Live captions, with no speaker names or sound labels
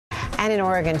And in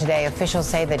Oregon today, officials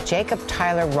say that Jacob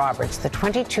Tyler Roberts, the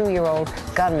 22-year-old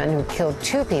gunman who killed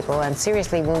 2 people and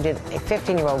seriously wounded a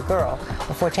 15-year-old girl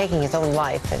before taking his own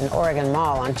life at an Oregon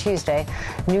mall on Tuesday,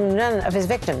 knew none of his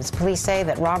victims. Police say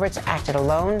that Roberts acted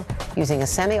alone using a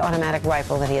semi-automatic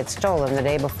rifle that he had stolen the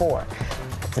day before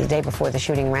the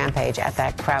shooting rampage at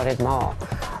that crowded mall.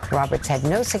 Roberts had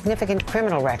no significant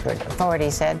criminal record,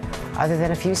 authorities said, other than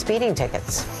a few speeding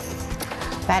tickets.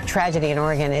 That tragedy in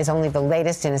Oregon is only the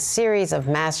latest in a series of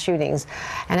mass shootings.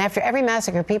 And after every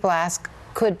massacre, people ask,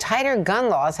 could tighter gun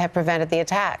laws have prevented the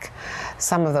attack?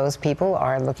 Some of those people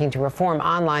are looking to reform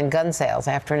online gun sales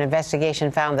after an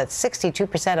investigation found that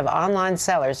 62% of online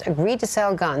sellers agreed to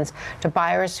sell guns to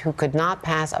buyers who could not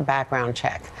pass a background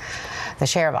check. The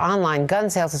share of online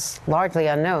gun sales is largely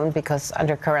unknown because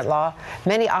under current law,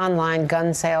 many online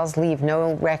gun sales leave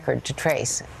no record to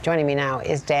trace. Joining me now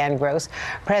is Dan Gross,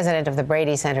 president of the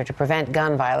Brady Center to Prevent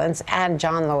Gun Violence, and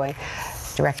John Loy,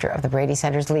 director of the Brady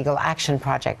Center's Legal Action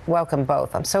Project. Welcome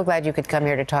both. I'm so glad you could come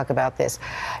here to talk about this.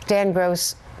 Dan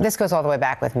Gross, this goes all the way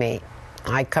back with me.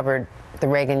 I covered the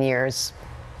Reagan years,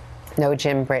 no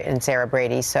Jim and Sarah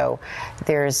Brady, so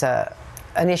there's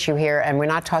an issue here, and we're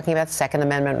not talking about Second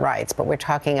Amendment rights, but we're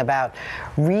talking about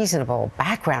reasonable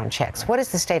background checks. What is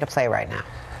the state of play right now?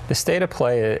 The state of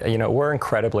play, we're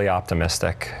incredibly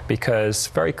optimistic because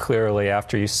very clearly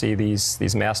after you see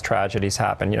these mass tragedies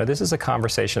happen, this is a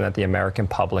conversation that the American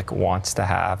public wants to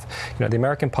have. The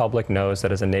American public knows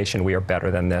that as a nation we are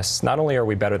better than this. Not only are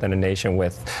we better than a nation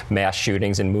with mass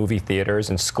shootings in movie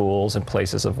theaters and schools and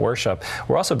places of worship,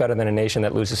 we're also better than a nation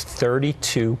that loses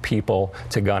 32 people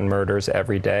to gun murders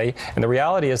every day. And the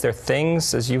reality is there are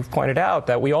things, as you've pointed out,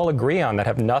 that we all agree on that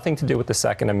have nothing to do with the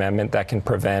Second Amendment that can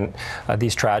prevent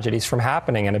these tragedies from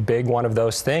happening. And a big one of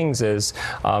those things is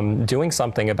doing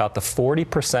something about the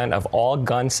 40% of all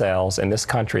gun sales in this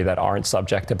country that aren't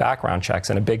subject to background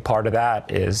checks. And a big part of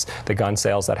that is the gun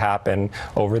sales that happen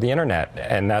over the internet.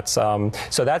 And that's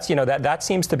that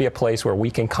seems to be a place where we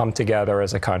can come together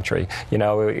as a country.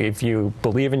 If you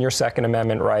believe in your Second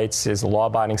Amendment rights as a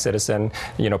law-abiding citizen,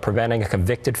 preventing a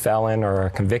convicted felon or a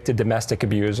convicted domestic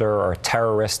abuser or a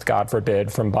terrorist, God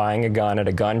forbid, from buying a gun at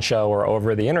a gun show or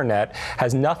over the internet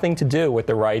has nothing to do with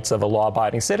the rights of a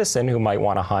law-abiding citizen who might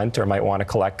want to hunt or might want to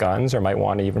collect guns or might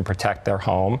want to even protect their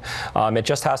home. It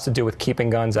just has to do with keeping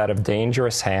guns out of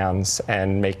dangerous hands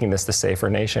and making this the safer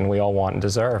nation we all want and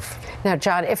deserve. Now,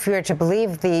 John, if we were to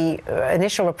believe the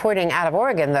initial reporting out of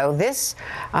Oregon, though, this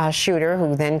shooter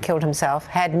who then killed himself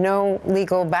had no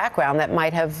legal background that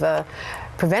might have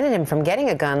prevented him from getting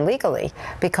a gun legally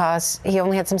because he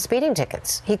only had some speeding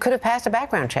tickets. He could have passed a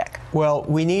background check. Well,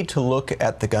 we need to look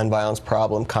at the gun violence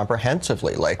problem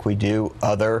comprehensively, like we do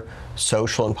other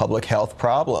social and public health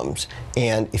problems.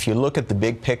 And if you look at the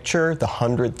big picture, the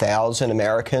 100,000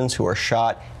 Americans who are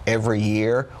shot every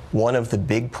year, one of the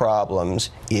big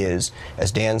problems is,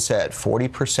 as Dan said,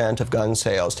 40% of gun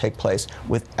sales take place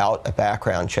without a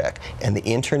background check. And the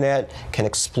internet can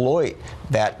exploit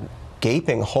that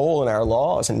gaping hole in our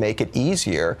laws and make it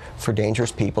easier for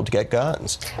dangerous people to get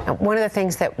guns. One of the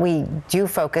things that we do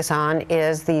focus on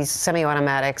is these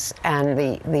semi-automatics and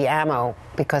the ammo,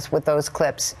 because with those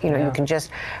clips, you can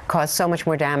just cause so much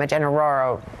more damage. And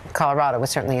Aurora, Colorado was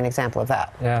certainly an example of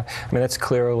that. Yeah, I mean, that's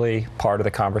clearly part of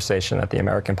the conversation that the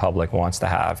American public wants to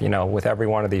have. With every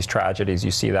one of these tragedies,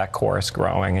 you see that chorus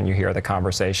growing and you hear the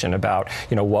conversation about,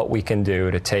 what we can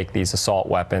do to take these assault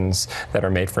weapons that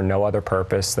are made for no other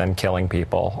purpose than killing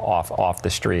people off the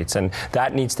streets. And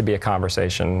that needs to be a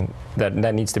conversation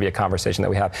that needs to be a conversation that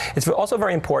we have. It's also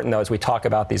very important, though, as we talk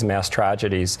about these mass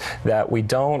tragedies, that we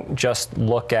don't just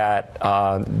look at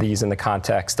these in the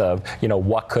context of,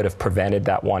 what could have prevented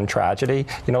that one tragedy.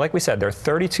 Like we said, there are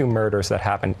 32 murders that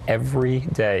happen every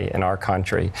day in our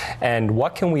country. And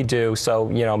what can we do so,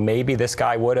 maybe this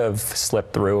guy would have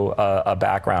slipped through a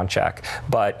background check.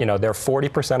 But, there are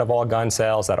 40% of all gun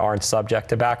sales that aren't subject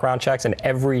to background checks. And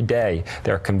every day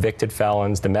there are convicted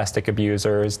felons, domestic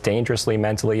abusers, dangerously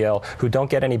mentally ill who don't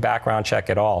get any background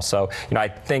check at all. So, I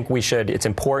think it's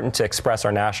important to express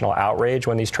our national outrage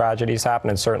when these tragedies happen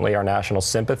and certainly our national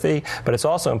sympathy. But it's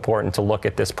also important to look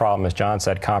at this problem, as John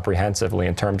said, comprehensively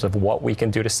in terms of what we can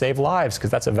do to save lives,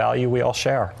 because that's a value we all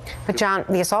share. But John,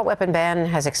 the assault weapon ban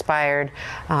has expired.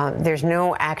 There's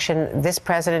no action. This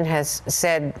president has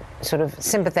said sort of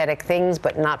sympathetic things,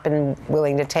 but not been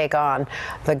willing to take on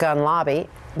the gun lobby,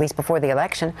 at least before the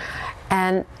election.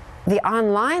 And the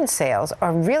online sales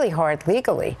are really hard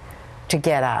legally to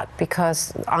get at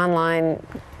because online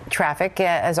traffic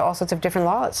has all sorts of different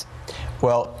laws.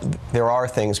 Well, there are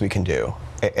things we can do.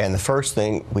 And the first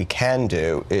thing we can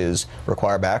do is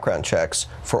require background checks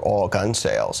for all gun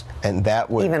sales. And that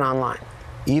would... Even online?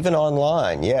 Even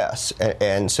online, yes.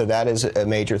 And so that is a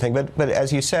major thing. But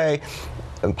as you say,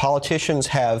 politicians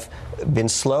have been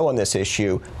slow on this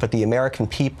issue, but the American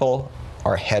people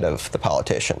are ahead of the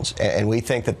politicians. And we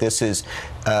think that this is,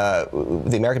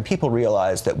 the American people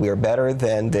realize that we are better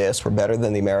than this, we're better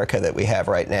than the America that we have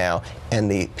right now,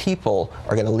 and the people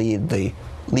are going to lead the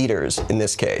leaders in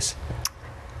this case.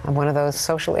 And one of those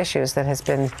social issues that has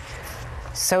been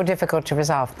so difficult to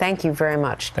resolve. Thank you very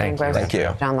much. Thank you. Thank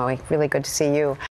you. John Lowy, really good to see you.